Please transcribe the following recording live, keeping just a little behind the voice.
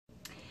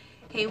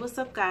Hey, what's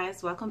up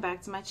guys? Welcome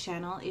back to my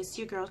channel. It's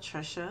your girl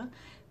Trisha.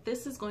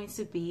 This is going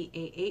to be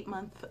a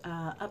 8-month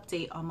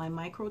update on my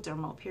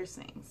microdermal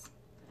piercings.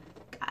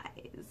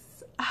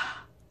 Guys,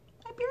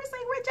 my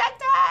piercing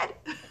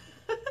rejected.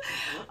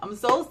 I'm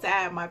so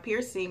sad. My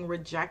piercing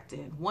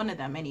rejected. One of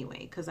them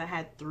anyway, because I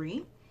had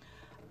 3.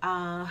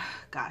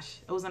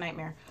 Gosh, it was a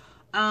nightmare.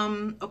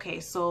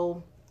 Okay,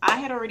 so I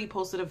had already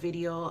posted a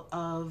video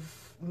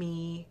of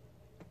me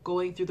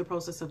going through the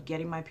process of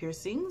getting my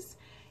piercings.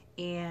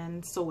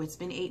 And so it's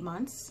been 8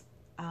 months.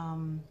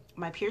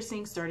 My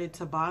piercing started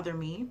to bother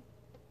me.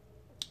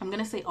 I'm going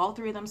to say all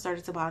 3 of them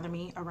started to bother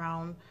me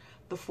around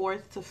the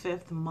 4th to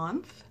 5th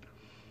month.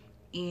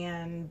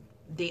 And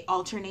they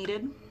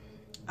alternated.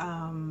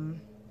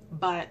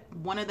 But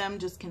one of them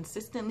just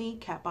consistently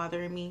kept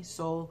bothering me.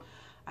 So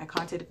I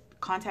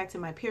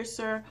contacted my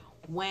piercer,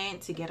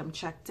 went to get him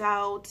checked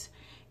out.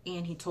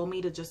 And he told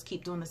me to just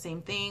keep doing the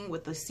same thing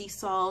with the sea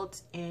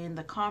salt and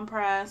the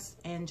compress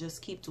and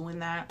just keep doing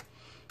that.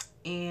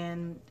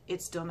 And it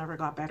still never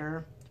got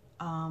better.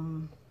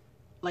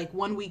 Like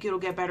 1 week it'll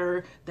get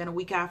better, then a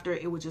week after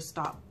it would just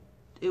stop.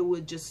 It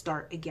would just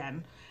start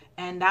again.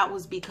 And that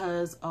was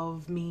because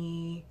of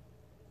me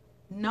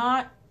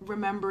not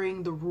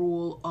remembering the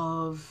rule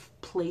of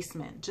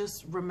placement.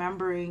 Just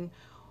remembering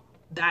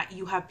that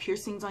you have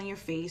piercings on your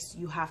face,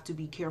 you have to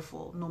be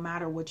careful no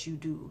matter what you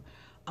do.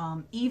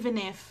 Even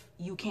if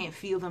you can't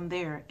feel them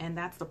there. And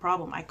that's the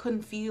problem. I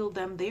couldn't feel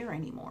them there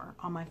anymore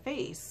on my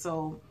face.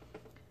 So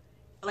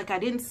like I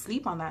didn't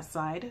sleep on that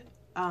side,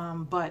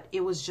 but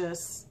it was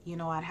just, you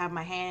know, I'd have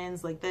my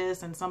hands like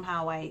this and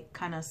somehow I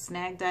kind of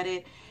snagged at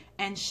it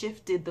and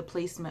shifted the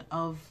placement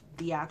of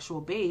the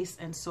actual base.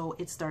 And so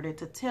it started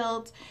to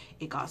tilt,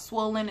 it got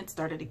swollen, it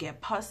started to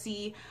get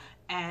pussy.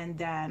 And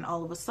then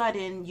all of a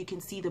sudden you can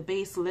see the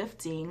base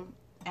lifting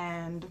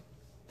and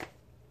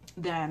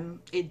then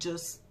it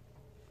just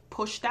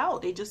pushed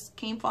out. It just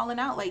came falling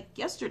out like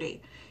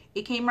yesterday.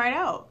 It came right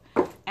out.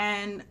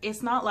 And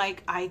it's not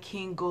like I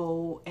can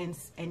go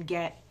and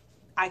get,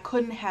 I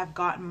couldn't have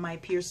gotten my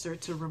piercer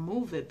to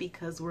remove it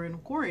because we're in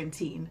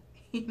quarantine.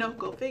 You know,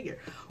 go figure.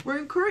 We're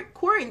in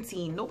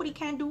quarantine. Nobody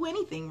can do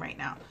anything right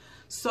now.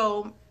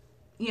 So,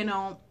 you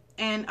know,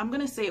 and I'm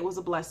going to say it was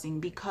a blessing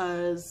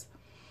because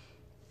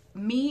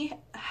me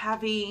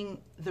having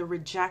the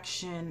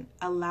rejection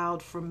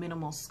allowed for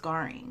minimal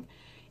scarring.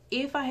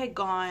 If I had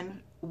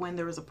gone when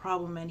there was a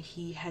problem and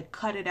he had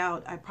cut it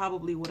out, I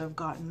probably would have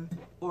gotten,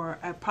 or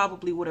I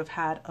probably would have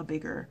had a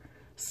bigger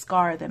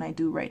scar than I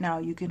do right now.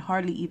 You can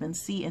hardly even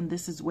see, and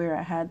this is where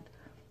I had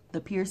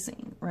the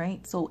piercing,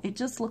 right? So it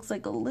just looks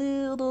like a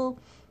little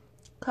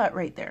cut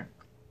right there.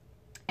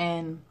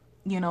 And,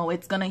 you know,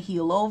 it's gonna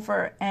heal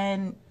over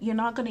and you're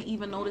not gonna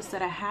even notice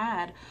that I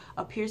had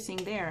a piercing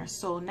there.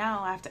 So now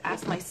I have to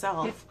ask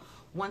myself,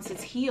 once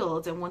it's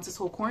healed and once this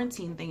whole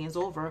quarantine thing is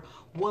over,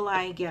 will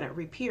I get it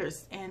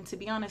re-pierced? And to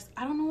be honest,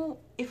 I don't know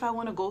if I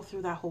want to go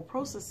through that whole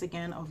process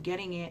again of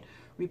getting it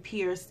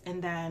re-pierced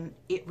and then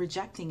it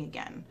rejecting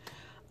again.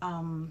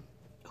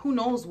 Who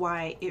knows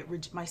why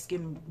my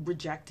skin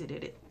rejected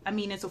it. I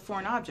mean, it's a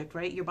foreign object,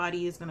 right? Your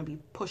body is going to be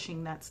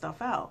pushing that stuff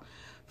out.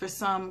 For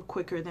some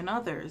quicker than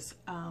others.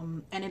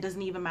 And it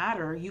doesn't even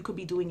matter. You could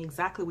be doing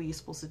exactly what you're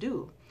supposed to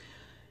do.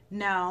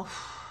 Now,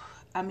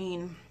 I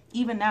mean,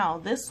 even now,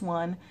 this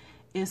one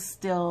is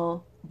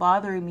still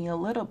bothering me a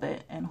little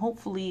bit, and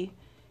hopefully,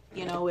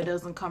 you know, it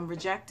doesn't come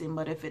rejecting.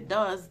 But if it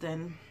does,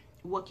 then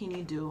what can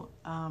you do?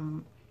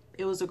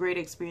 It was a great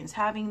experience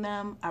having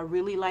them. I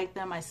really like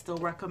them. I still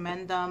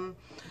recommend them.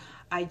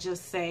 I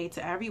just say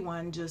to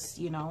everyone, just,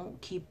 you know,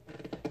 keep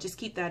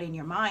that in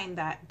your mind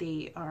that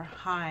they are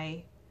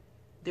high.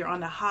 They're on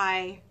the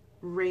high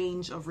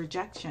range of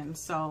rejection.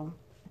 So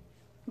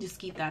just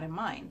keep that in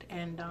mind.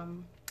 And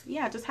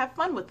yeah, just have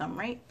fun with them,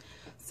 right?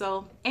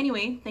 So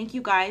anyway, thank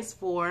you guys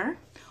for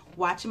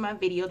watching my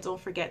video. Don't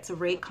forget to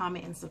rate,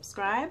 comment, and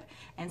subscribe.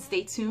 And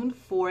stay tuned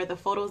for the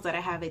photos that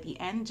I have at the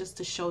end just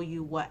to show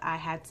you what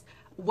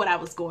I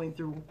was going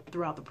through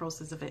throughout the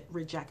process of it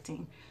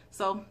rejecting.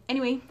 So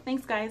anyway,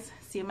 thanks guys.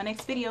 See you in my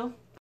next video.